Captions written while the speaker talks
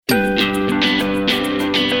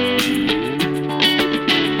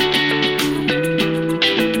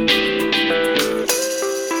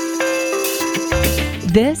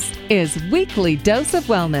is Weekly Dose of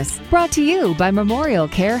Wellness, brought to you by Memorial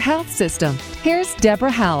Care Health System. Here's Deborah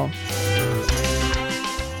Howell.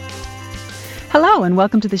 Hello and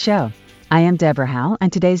welcome to the show. I am Deborah Howell,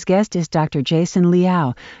 and today's guest is Dr. Jason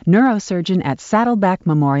Liao, neurosurgeon at Saddleback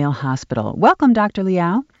Memorial Hospital. Welcome, Dr.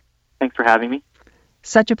 Liao. Thanks for having me.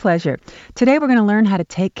 Such a pleasure. Today we're going to learn how to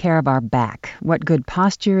take care of our back, what good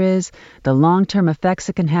posture is, the long-term effects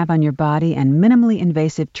it can have on your body, and minimally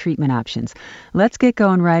invasive treatment options. Let's get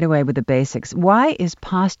going right away with the basics. Why is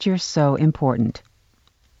posture so important?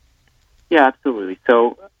 Yeah, absolutely.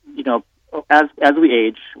 So, as we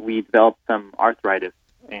age, we develop some arthritis,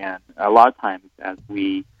 and a lot of times as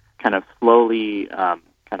we kind of slowly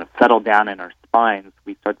settle down in our spines,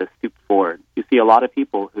 we start to stoop forward. You see a lot of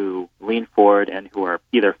people who lean forward and who are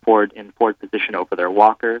either in forward position over their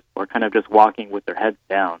walkers or kind of just walking with their heads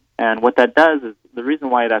down. And what that does is, the reason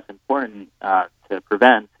why that's important to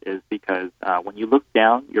prevent is because when you look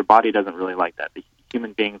down, your body doesn't really like that. The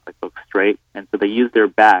human beings look straight, and so they use their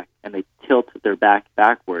back and they tilt their back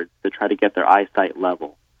backwards to try to get their eyesight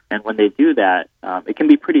level. And when they do that, it can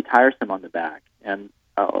be pretty tiresome on the back. And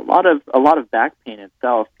a lot of back pain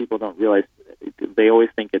itself, people don't realize. They always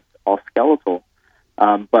think it's all skeletal,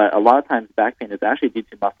 but a lot of times back pain is actually due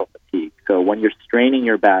to muscle fatigue. So when you're straining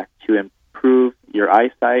your back to improve your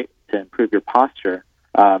eyesight, to improve your posture,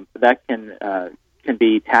 that can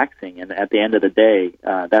be taxing. And at the end of the day,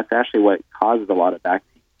 that's actually what causes a lot of back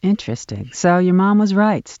pain. Interesting. So your mom was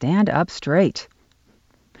right. Stand up straight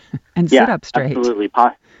and sit up straight. Absolutely.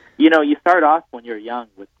 You start off when you're young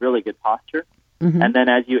with really good posture. Mm-hmm. And then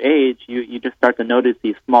as you age, you just start to notice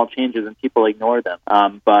these small changes, and people ignore them.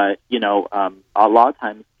 But a lot of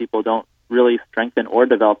times people don't really strengthen or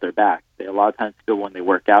develop their back. A lot of times people, when they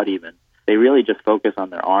work out even, they really just focus on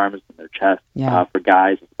their arms and their chest, for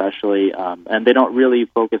guys especially, and they don't really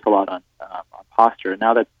focus a lot on posture.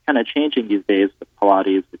 Now that's kind of changing these days with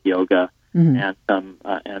Pilates, with yoga, and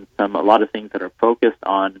a lot of things that are focused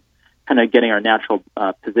on kind of getting our natural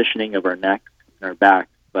positioning of our necks and our backs.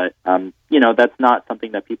 But, that's not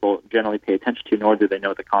something that people generally pay attention to, nor do they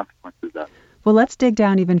know the consequences of. Well, let's dig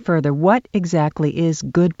down even further. What exactly is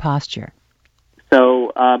good posture?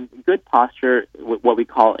 So good posture, what we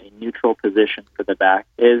call a neutral position for the back,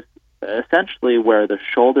 is essentially where the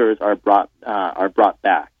shoulders are brought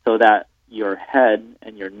back, so that your head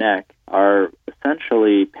and your neck are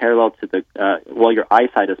essentially parallel to your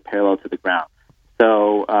eyesight is parallel to the ground.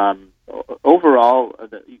 So overall,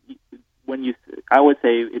 I would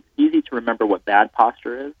say it's easy to remember what bad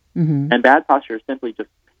posture is. Mm-hmm. And bad posture is simply just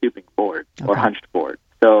stooping forward or hunched forward.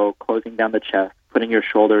 So closing down the chest, putting your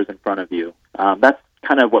shoulders in front of you. That's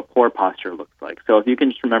kind of what poor posture looks like. So if you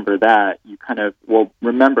can just remember that, you kind of will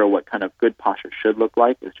remember what kind of good posture should look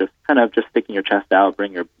like. It's just kind of just sticking your chest out,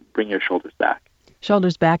 bring your shoulders back.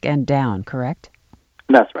 Shoulders back and down, correct?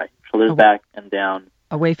 That's right. Shoulders back and down.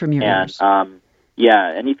 Away from your ears.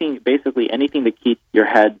 Anything to keep your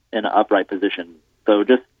head in an upright position. So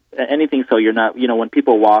just anything so you're not, when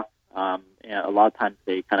people walk, a lot of times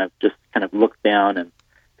they kind of look down, and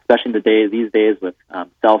especially these days with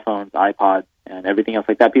cell phones, iPods, and everything else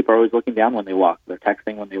like that, people are always looking down when they walk. They're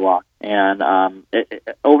texting when they walk. And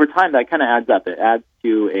over time, that kind of adds up. It adds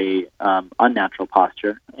to a unnatural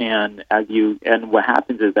posture. And what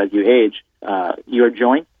happens is, as you age, your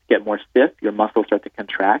joints get more stiff, your muscles start to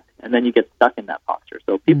contract, and then you get stuck in that posture.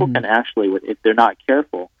 So people can actually, if they're not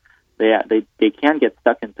careful, they can get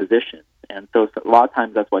stuck in position. And so a lot of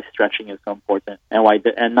times that's why stretching is so important,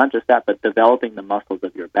 and not just that, but developing the muscles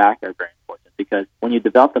of your back are very important, because when you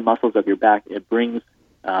develop the muscles of your back, it brings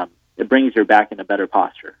your back in a better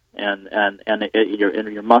posture, and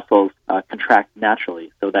your muscles contract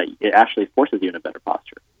naturally, so that it actually forces you in a better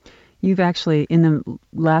posture. You've actually, in the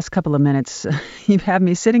last couple of minutes, you've had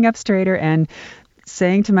me sitting up straighter and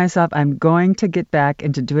saying to myself, I'm going to get back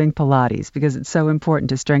into doing Pilates because it's so important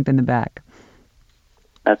to strengthen the back.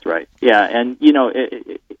 That's right. Yeah, and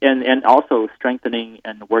and also strengthening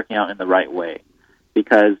and working out in the right way,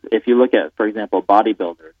 because if you look at, for example,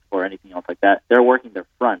 bodybuilders or anything else like that, they're working their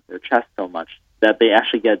chest so much that they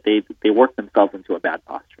actually they work themselves into a bad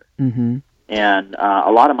posture. Mm-hmm. And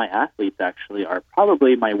a lot of my athletes actually are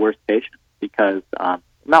probably my worst patients, because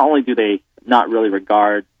not only do they not really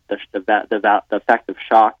regard the effect of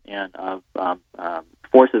shock and of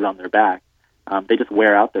forces on their back, they just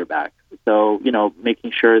wear out their back. So,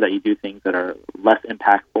 making sure that you do things that are less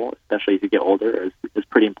impactful, especially as you get older, is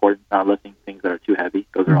pretty important. Not lifting things that are too heavy.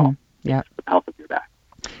 Those are all for the health of your back.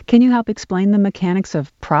 Can you help explain the mechanics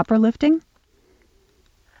of proper lifting?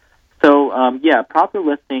 So, proper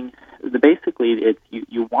lifting, basically, it's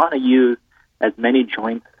you want to use as many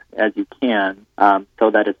joints as you can,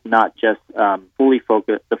 so that it's not just fully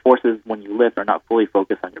focused. The forces when you lift are not fully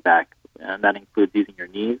focused on your back, and that includes using your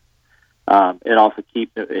knees. It also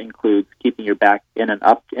includes keeping your back in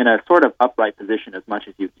a sort of upright position as much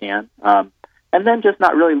as you can, and then just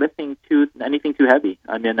not really lifting anything too heavy.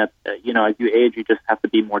 I mean, as you age, you just have to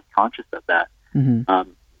be more conscious of that.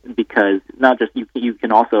 Mm-hmm. Because not just you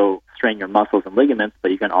can also strain your muscles and ligaments, but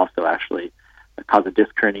you can also actually cause a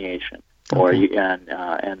disc herniation. Okay.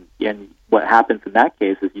 And what happens in that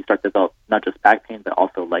case is you start to develop not just back pain, but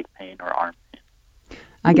also leg pain or arm pain.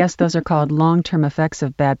 I guess those are called long-term effects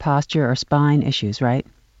of bad posture or spine issues, right?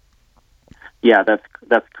 Yeah,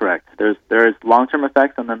 that's correct. There's long-term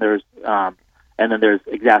effects, and then there's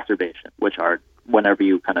exacerbation, which are whenever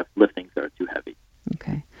you kind of lift things that are too heavy.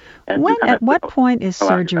 Okay. And At what point is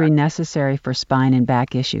surgery necessary for spine and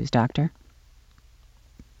back issues, doctor?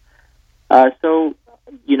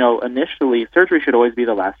 Initially, surgery should always be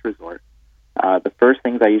the last resort. The first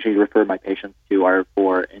things I usually refer my patients to are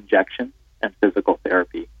for injections and physical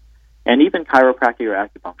therapy, and even chiropractic or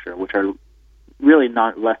acupuncture, which are really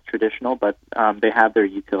not less traditional, but they have their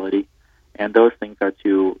utility. And those things are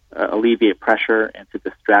to alleviate pressure and to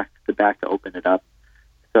distract the back, to open it up.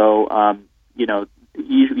 So,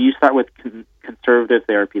 you start with conservative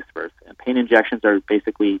therapies first. And pain injections are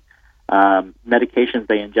basically medications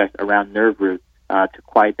they inject around nerve roots to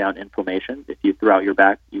quiet down inflammation. If you throw out your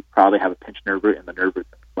back, you probably have a pinched nerve root and the nerve root's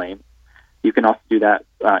inflamed. You can also do that,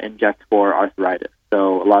 inject for arthritis.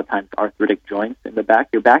 So a lot of times arthritic joints in the back.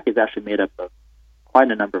 Your back is actually made up of quite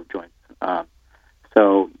a number of joints.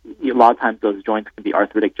 So a lot of times those joints can be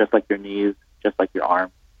arthritic, just like your knees, just like your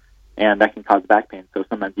arms, and that can cause back pain. So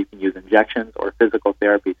sometimes you can use injections or physical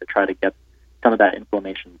therapy to try to get some of that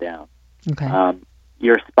inflammation down. Okay.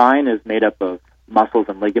 Your spine is made up of muscles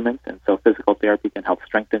and ligaments, and so physical therapy can help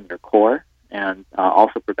strengthen your core and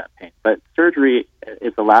also prevent pain. But surgery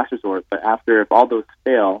is the last resort, but if all those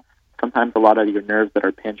fail, sometimes a lot of your nerves that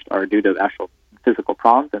are pinched are due to actual physical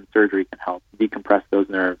problems, and surgery can help decompress those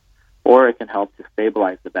nerves, or it can help to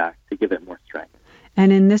stabilize the back to give it more strength.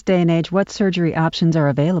 And in this day and age, what surgery options are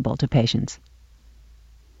available to patients?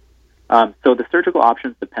 So the surgical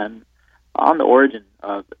options depend on the origin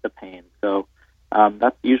of the pain. So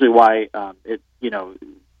that's usually why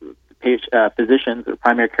physicians or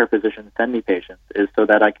primary care physicians send me patients, is so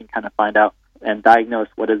that I can kind of find out and diagnose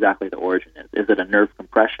what exactly the origin is. Is it a nerve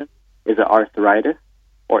compression? Is it arthritis?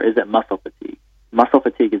 Or is it muscle fatigue? Muscle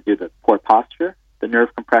fatigue is due to poor posture. The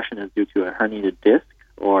nerve compression is due to a herniated disc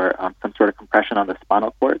or some sort of compression on the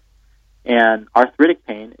spinal cord. And arthritic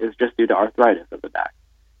pain is just due to arthritis of the back.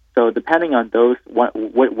 So depending on those,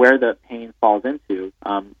 where the pain falls into,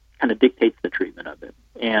 kind of dictates the treatment of it.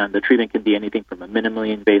 And the treatment can be anything from a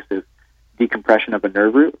minimally invasive decompression of a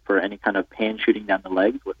nerve root for any kind of pain shooting down the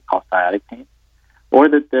legs, what's called sciatic pain, or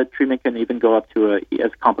the treatment can even go up to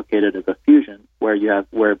as complicated as a fusion,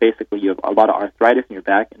 where basically you have a lot of arthritis in your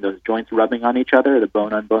back, and those joints rubbing on each other, the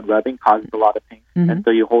bone-on-bone rubbing, causes a lot of pain, and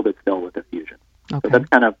so you hold it still with a fusion. Okay. So that's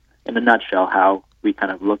kind of, in a nutshell, how we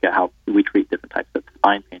kind of look at how we treat different types of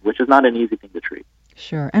spine pain, which is not an easy thing to treat.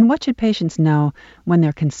 Sure. And what should patients know when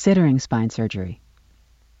they're considering spine surgery?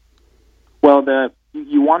 Well,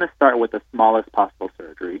 you want to start with the smallest possible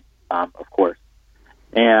surgery, of course,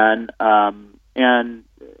 and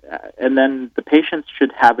then the patients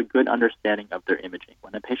should have a good understanding of their imaging.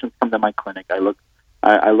 When the patients come to my clinic, I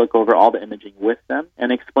look over all the imaging with them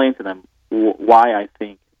and explain to them why I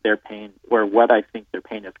think their pain, or what I think their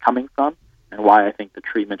pain is coming from, and why I think the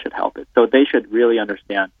treatment should help it. So they should really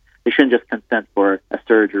understand. They shouldn't just consent for a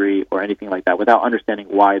surgery or anything like that without understanding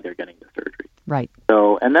why they're getting the surgery. Right.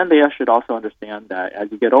 So, and then they should also understand that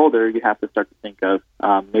as you get older, you have to start to think of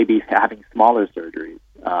maybe having smaller surgeries.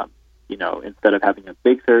 Instead of having a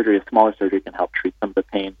big surgery, a smaller surgery can help treat some of the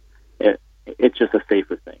pain. It's just a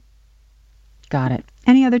safer thing. Got it.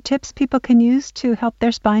 Any other tips people can use to help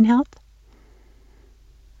their spine health?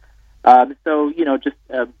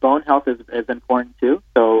 Bone health is important too.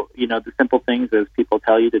 So, the simple things is people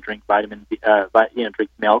tell you to drink vitamin D, drink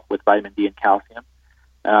milk with vitamin D and calcium.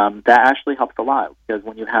 That actually helps a lot, because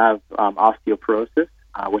when you have osteoporosis,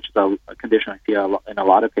 which is a condition I see in a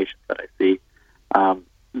lot of patients that I see,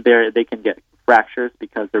 they can get fractures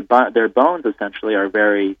because their bones essentially are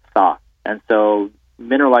very soft. And so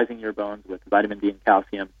mineralizing your bones with vitamin D and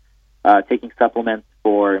calcium, taking supplements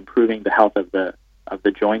for improving the health of the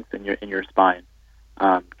joints in your spine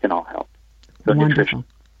can all help. So Wonderful. Nutrition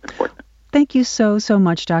is important. Thank you so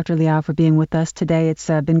much, Dr. Liao, for being with us today. It's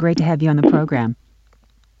been great to have you on the program.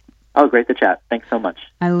 Oh, great to chat. Thanks so much.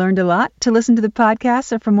 I learned a lot. To listen to the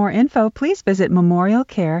podcast or for more info, please visit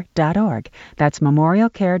memorialcare.org. That's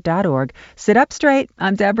memorialcare.org. Sit up straight.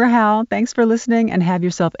 I'm Deborah Howell. Thanks for listening and have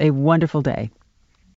yourself a wonderful day.